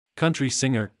Country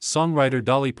singer, songwriter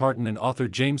Dolly Parton and author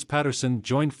James Patterson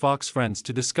joined Fox Friends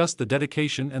to discuss the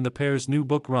dedication and the pair's new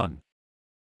book Run,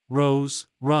 Rose,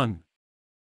 Run.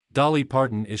 Dolly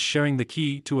Parton is sharing the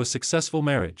key to a successful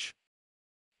marriage.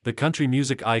 The country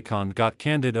music icon got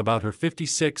candid about her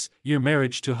 56-year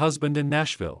marriage to husband in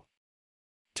Nashville,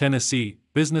 Tennessee,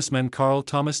 businessman Carl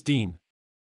Thomas Dean.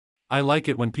 "I like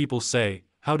it when people say,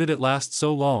 'How did it last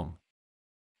so long?'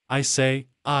 I say,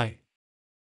 I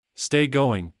stay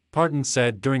going," Parton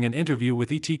said during an interview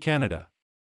with ET Canada.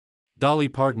 Dolly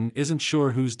Parton isn't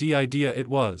sure whose idea it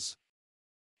was.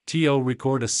 "To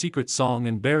record a secret song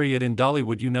and bury it in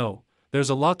Dollywood, you know, there's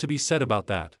a lot to be said about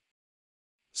that.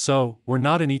 So, we're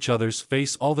not in each other's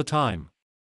face all the time.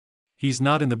 He's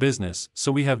not in the business,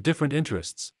 so we have different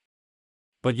interests.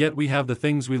 But yet we have the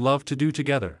things we love to do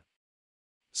together.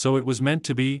 So it was meant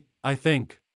to be, I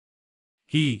think.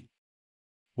 He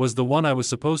was the one I was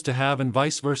supposed to have and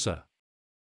vice versa."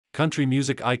 Country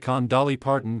music icon Dolly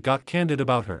Parton got candid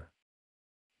about her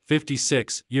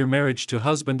 56-year marriage to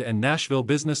husband and Nashville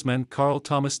businessman Carl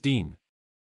Thomas Dean.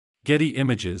 Getty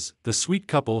Images. The sweet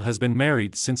couple has been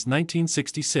married since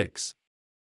 1966.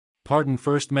 Parton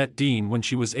first met Dean when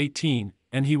she was 18,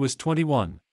 and he was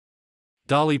 21.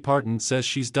 Dolly Parton says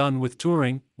she's done with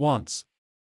touring, wants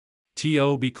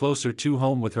to be closer to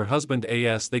home with her husband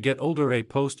as they get older. A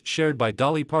post shared by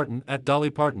Dolly Parton at Dolly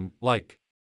Parton. "Like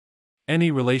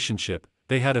any relationship,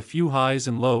 they had a few highs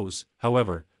and lows,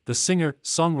 however, the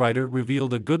singer-songwriter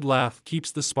revealed a good laugh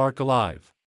keeps the spark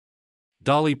alive."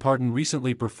 Dolly Parton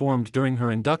recently performed during her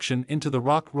induction into the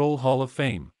Rock Roll Hall of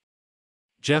Fame.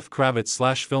 Jeff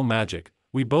Kravitz/Film Magic,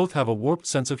 "We both have a warped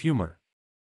sense of humor.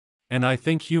 And I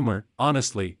think humor,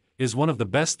 honestly, is one of the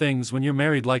best things when you're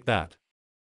married like that.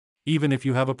 Even if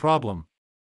you have a problem.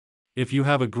 If you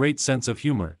have a great sense of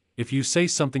humor, if you say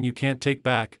something you can't take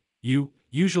back, you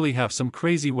usually have some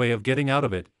crazy way of getting out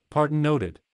of it," Parton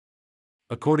noted.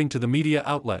 According to the media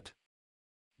outlet,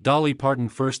 Dolly Parton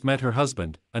first met her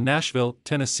husband, a Nashville,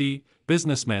 Tennessee,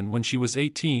 businessman when she was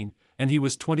 18, and he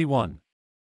was 21.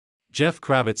 Jeff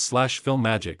Kravitz/Film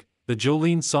Magic, the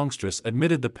Jolene songstress,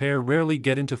 admitted the pair rarely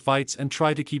get into fights and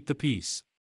try to keep the peace.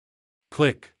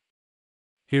 Click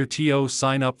here to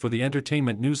sign up for the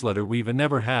entertainment newsletter. "We've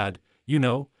never had,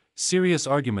 serious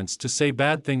arguments to say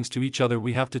bad things to each other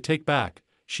we have to take back,"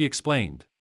 she explained.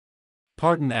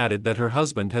 Parton added that her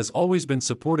husband has always been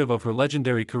supportive of her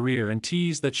legendary career and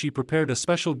teased that she prepared a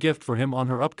special gift for him on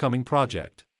her upcoming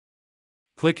project.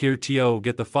 Click here to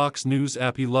get the Fox News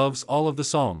app. "He loves all of the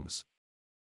songs.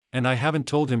 And I haven't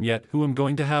told him yet who I'm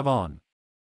going to have on.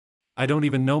 I don't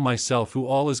even know myself who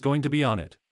all is going to be on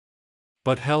it.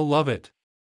 But hell love it.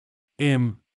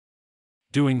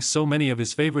 Doing so many of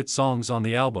his favorite songs on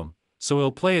the album, so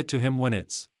he'll play it to him when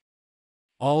it's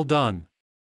all done."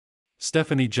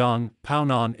 Stephanie Jong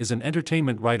Paunon is an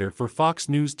entertainment writer for Fox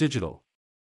News Digital.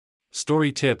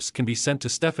 Story tips can be sent to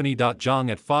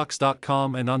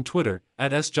stephanie.jong@fox.com and on Twitter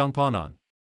 @sjongpaunon.